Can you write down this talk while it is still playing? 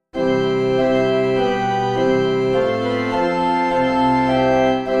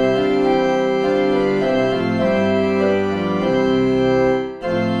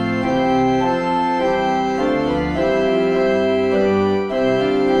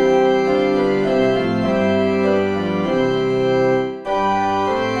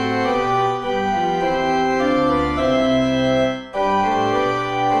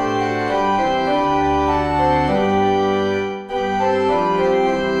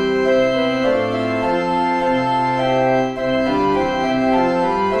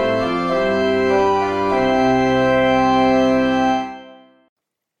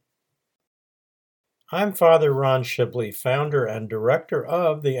I'm Father Ron Shibley, founder and director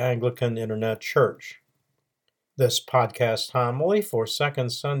of the Anglican Internet Church. This podcast homily for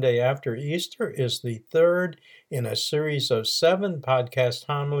Second Sunday after Easter is the third in a series of 7 podcast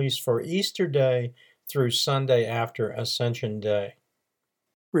homilies for Easter Day through Sunday after Ascension Day.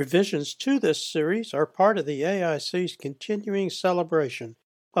 Revisions to this series are part of the AIC's continuing celebration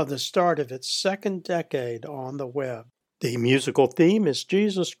of the start of its second decade on the web. The musical theme is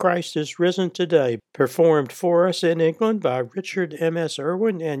Jesus Christ is Risen Today, performed for us in England by Richard M.S.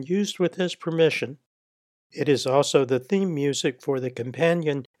 Irwin and used with his permission. It is also the theme music for the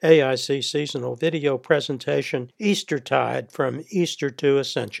companion AIC seasonal video presentation Eastertide from Easter to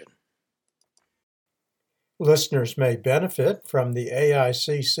Ascension. Listeners may benefit from the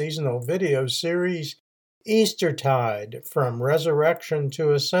AIC seasonal video series Eastertide from Resurrection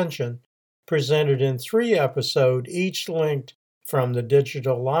to Ascension, presented in 3 episodes, each linked from the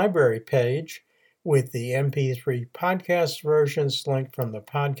digital library page, with the MP3 podcast versions linked from the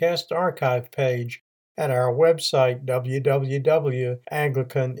podcast archive page at our website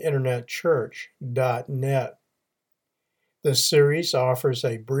www.anglicaninternetchurch.net. The series offers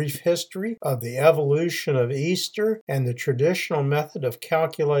a brief history of the evolution of Easter and the traditional method of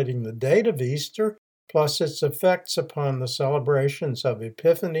calculating the date of Easter, plus its effects upon the celebrations of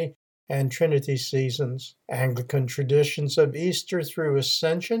Epiphany and Trinity seasons, Anglican traditions of Easter through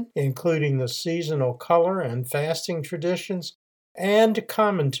Ascension, including the seasonal color and fasting traditions, and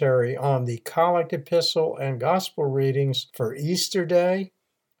commentary on the Collect Epistle and Gospel readings for Easter Day,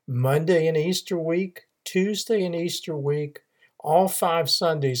 Monday in Easter week, Tuesday in Easter week, all 5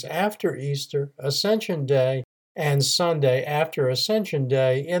 Sundays after Easter, Ascension Day, and Sunday after Ascension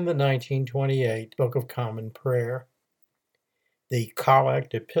Day in the 1928 Book of Common Prayer. The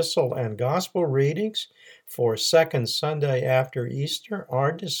Collect Epistle and Gospel readings for second Sunday after Easter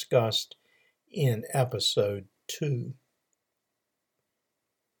are discussed in Episode 2.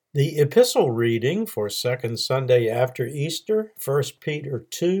 The Epistle reading for second Sunday after Easter, 1 Peter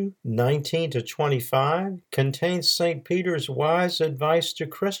 2, 19-25, contains St. Peter's wise advice to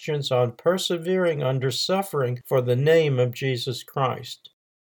Christians on persevering under suffering for the name of Jesus Christ.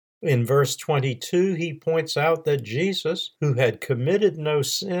 In verse 22, he points out that Jesus, who had committed no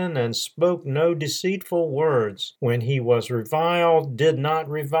sin and spoke no deceitful words, when he was reviled, did not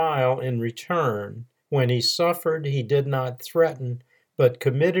revile in return. When he suffered, he did not threaten, but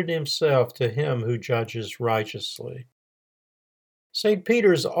committed himself to him who judges righteously. St.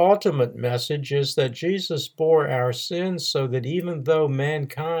 Peter's ultimate message is that Jesus bore our sins so that even though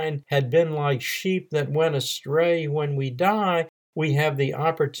mankind had been like sheep that went astray, when we die, we have the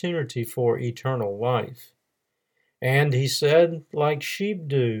opportunity for eternal life. And he said, like sheep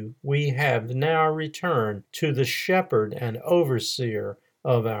do, we have now returned to the shepherd and overseer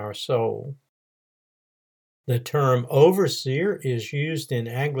of our soul. The term overseer is used in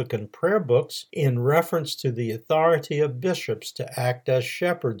Anglican prayer books in reference to the authority of bishops to act as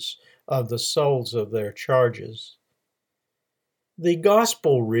shepherds of the souls of their charges. The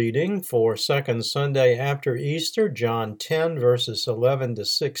Gospel reading for second Sunday after Easter, John 10, verses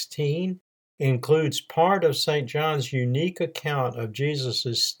 11-16, includes part of St. John's unique account of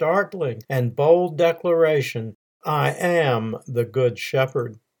Jesus' startling and bold declaration, "I am the Good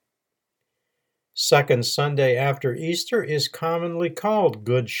Shepherd." Second Sunday after Easter is commonly called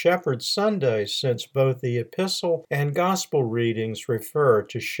Good Shepherd Sunday, since both the Epistle and Gospel readings refer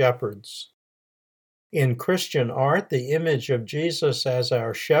to shepherds. In Christian art, the image of Jesus as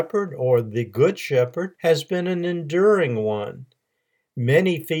our shepherd, or the Good Shepherd, has been an enduring one.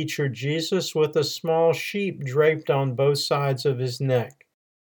 Many feature Jesus with a small sheep draped on both sides of his neck.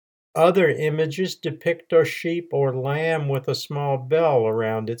 Other images depict a sheep or lamb with a small bell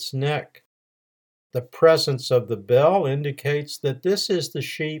around its neck. The presence of the bell indicates that this is the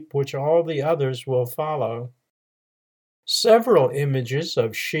sheep which all the others will follow. Several images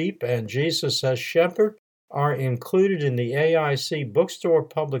of sheep and Jesus as shepherd are included in the AIC bookstore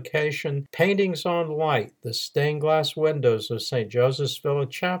publication Paintings on Light, the stained glass windows of St. Joseph's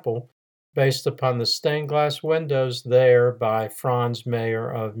Village Chapel, based upon the stained glass windows there by Franz Mayer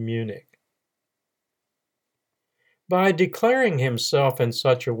of Munich. By declaring himself in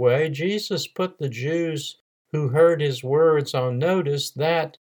such a way, Jesus put the Jews who heard his words on notice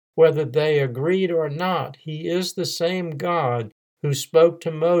that, whether they agreed or not, he is the same God who spoke to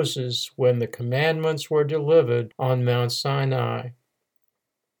Moses when the commandments were delivered on Mount Sinai.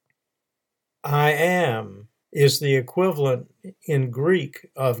 I am is the equivalent in Greek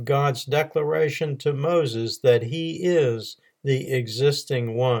of God's declaration to Moses that he is the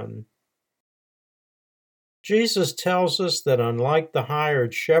existing one. Jesus tells us that unlike the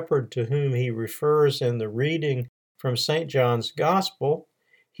hired shepherd to whom he refers in the reading from St. John's Gospel,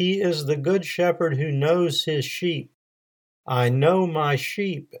 he is the good shepherd who knows his sheep. I know my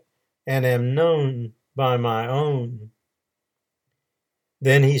sheep and am known by my own.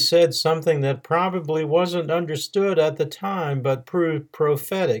 Then he said something that probably wasn't understood at the time but proved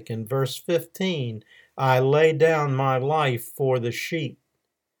prophetic in verse 15. I lay down my life for the sheep.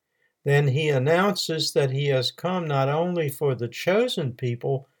 Then he announces that he has come not only for the chosen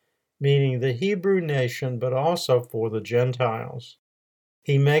people, meaning the Hebrew nation, but also for the Gentiles.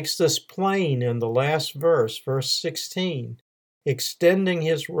 He makes this plain in the last verse, verse 16, extending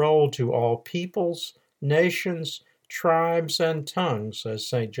his role to all peoples, nations, tribes, and tongues, as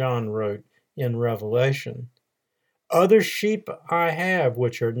St. John wrote in Revelation. Other sheep I have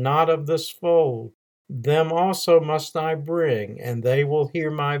which are not of this fold. Them also must I bring, and they will hear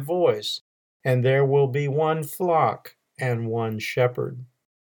my voice, and there will be one flock and one shepherd.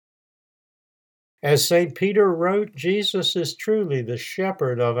 As St. Peter wrote, Jesus is truly the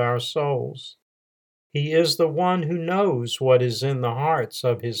shepherd of our souls. He is the one who knows what is in the hearts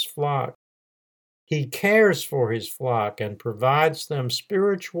of his flock. He cares for his flock and provides them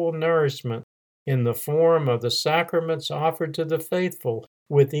spiritual nourishment in the form of the sacraments offered to the faithful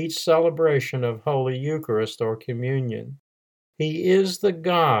with each celebration of Holy Eucharist or Communion. He is the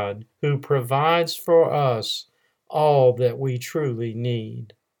God who provides for us all that we truly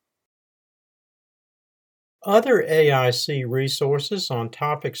need. Other AIC resources on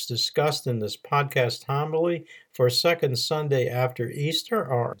topics discussed in this podcast homily for Second Sunday after Easter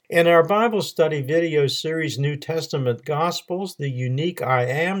are in our Bible study video series New Testament Gospels, the unique I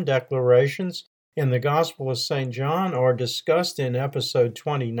Am declarations in the Gospel of St. John are discussed in episode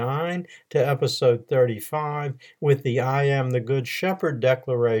 29 to episode 35, with the I Am the Good Shepherd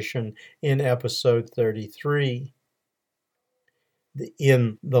declaration in episode 33.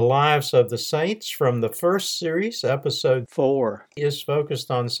 In the Lives of the Saints from the first series, episode 4 is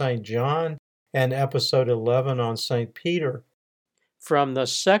focused on St. John and episode 11 on St. Peter. From the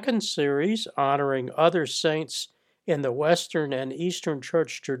second series, honoring other saints in the Western and Eastern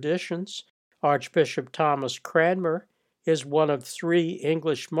Church traditions, Archbishop Thomas Cranmer is one of 3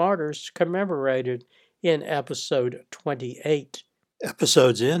 English martyrs commemorated in episode 28.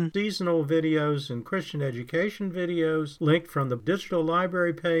 Episodes in seasonal videos and Christian education videos linked from the digital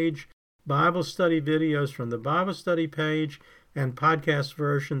library page, Bible study videos from the Bible study page, and podcast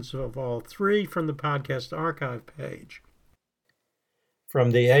versions of all 3 from the podcast archive page.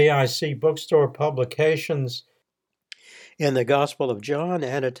 From the AIC bookstore publications, in the Gospel of John,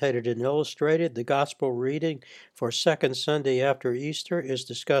 annotated and illustrated, the Gospel reading for second Sunday after Easter is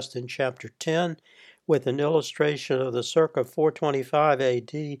discussed in chapter 10, with an illustration of the circa 425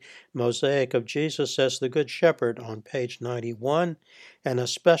 AD mosaic of Jesus as the Good Shepherd on page 91, and a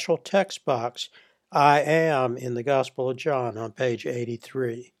special text box, I Am, in the Gospel of John on page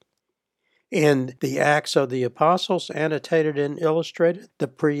 83. In the Acts of the Apostles, annotated and illustrated, the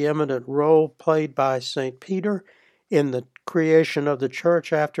preeminent role played by St. Peter in the creation of the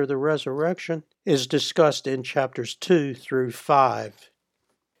church after the resurrection is discussed in chapters 2 through 5.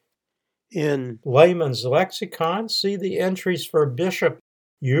 In Layman's Lexicon, see the entries for bishop,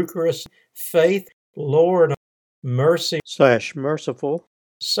 Eucharist, faith, Lord, mercy / merciful,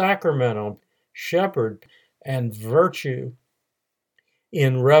 sacramental, shepherd, and virtue.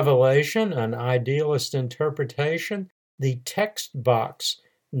 In Revelation, an idealist interpretation, the text box,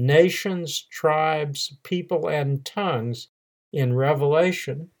 nations, tribes, people, and tongues in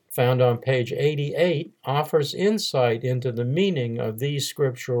Revelation, found on page 88, offers insight into the meaning of these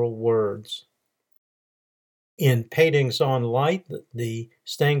scriptural words. In Paintings on Light, the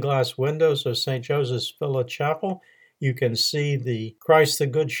stained glass windows of St. Joseph's Villa Chapel, you can see the Christ the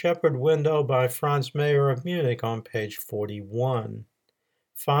Good Shepherd window by Franz Mayer of Munich on page 41.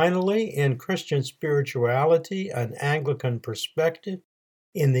 Finally, in Christian Spirituality, an Anglican Perspective,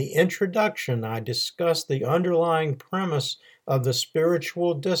 in the introduction, I discussed the underlying premise of the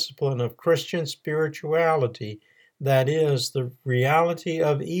spiritual discipline of Christian spirituality, that is, the reality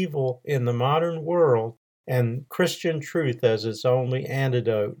of evil in the modern world and Christian truth as its only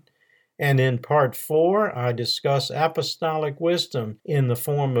antidote. And in part 4, I discuss apostolic wisdom in the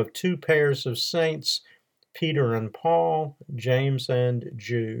form of 2 pairs of saints, Peter and Paul, James and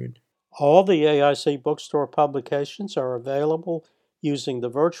Jude. All the AIC bookstore publications are available using the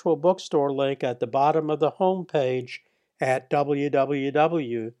virtual bookstore link at the bottom of the home page at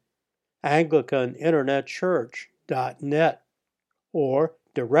www.anglicaninternetchurch.net or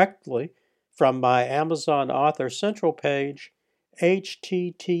directly from my Amazon Author Central page,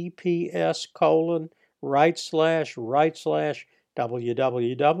 https://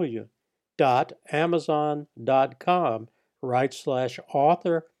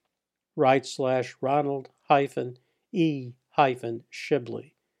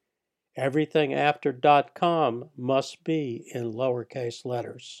 Everything after .com must be in lowercase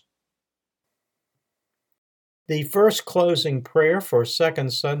letters. The first closing prayer for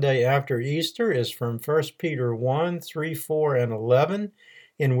second Sunday after Easter is from 1 Peter 1, 3, 4, and 11,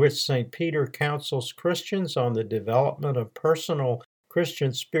 in which St. Peter counsels Christians on the development of personal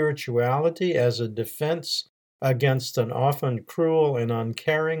Christian spirituality as a defense against an often cruel and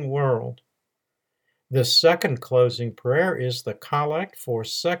uncaring world. The second closing prayer is the collect for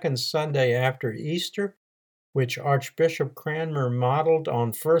second Sunday after Easter, which Archbishop Cranmer modeled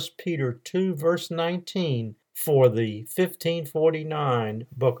on 1 Peter 2, verse 19, for the 1549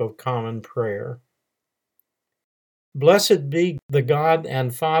 Book of Common Prayer. Blessed be the God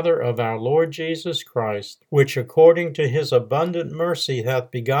and Father of our Lord Jesus Christ, which according to his abundant mercy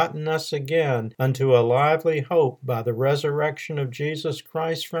hath begotten us again unto a lively hope by the resurrection of Jesus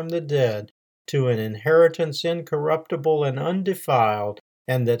Christ from the dead, to an inheritance incorruptible and undefiled,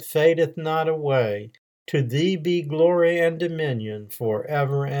 and that fadeth not away. To thee be glory and dominion for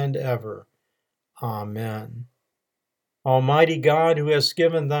ever and ever. Amen. Almighty God, who hast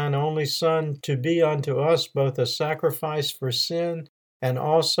given thine only Son to be unto us both a sacrifice for sin and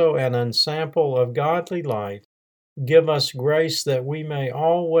also an ensample of godly life, give us grace that we may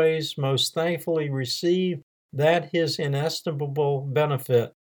always most thankfully receive that his inestimable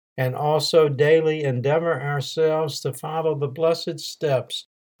benefit, and also daily endeavor ourselves to follow the blessed steps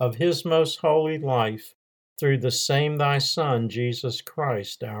of his most holy life, through the same thy Son, Jesus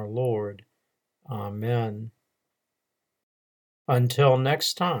Christ our Lord. Amen. Until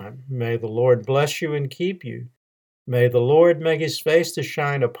next time, may the Lord bless you and keep you. May the Lord make his face to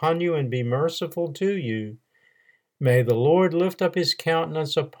shine upon you and be merciful to you. May the Lord lift up his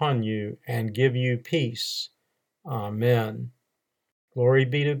countenance upon you and give you peace. Amen. Glory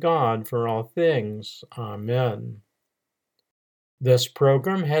be to God for all things. Amen. This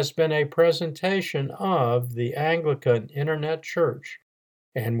program has been a presentation of the Anglican Internet Church,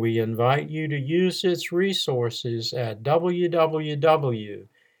 and we invite you to use its resources at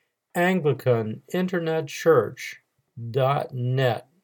www.anglicaninternetchurch.net.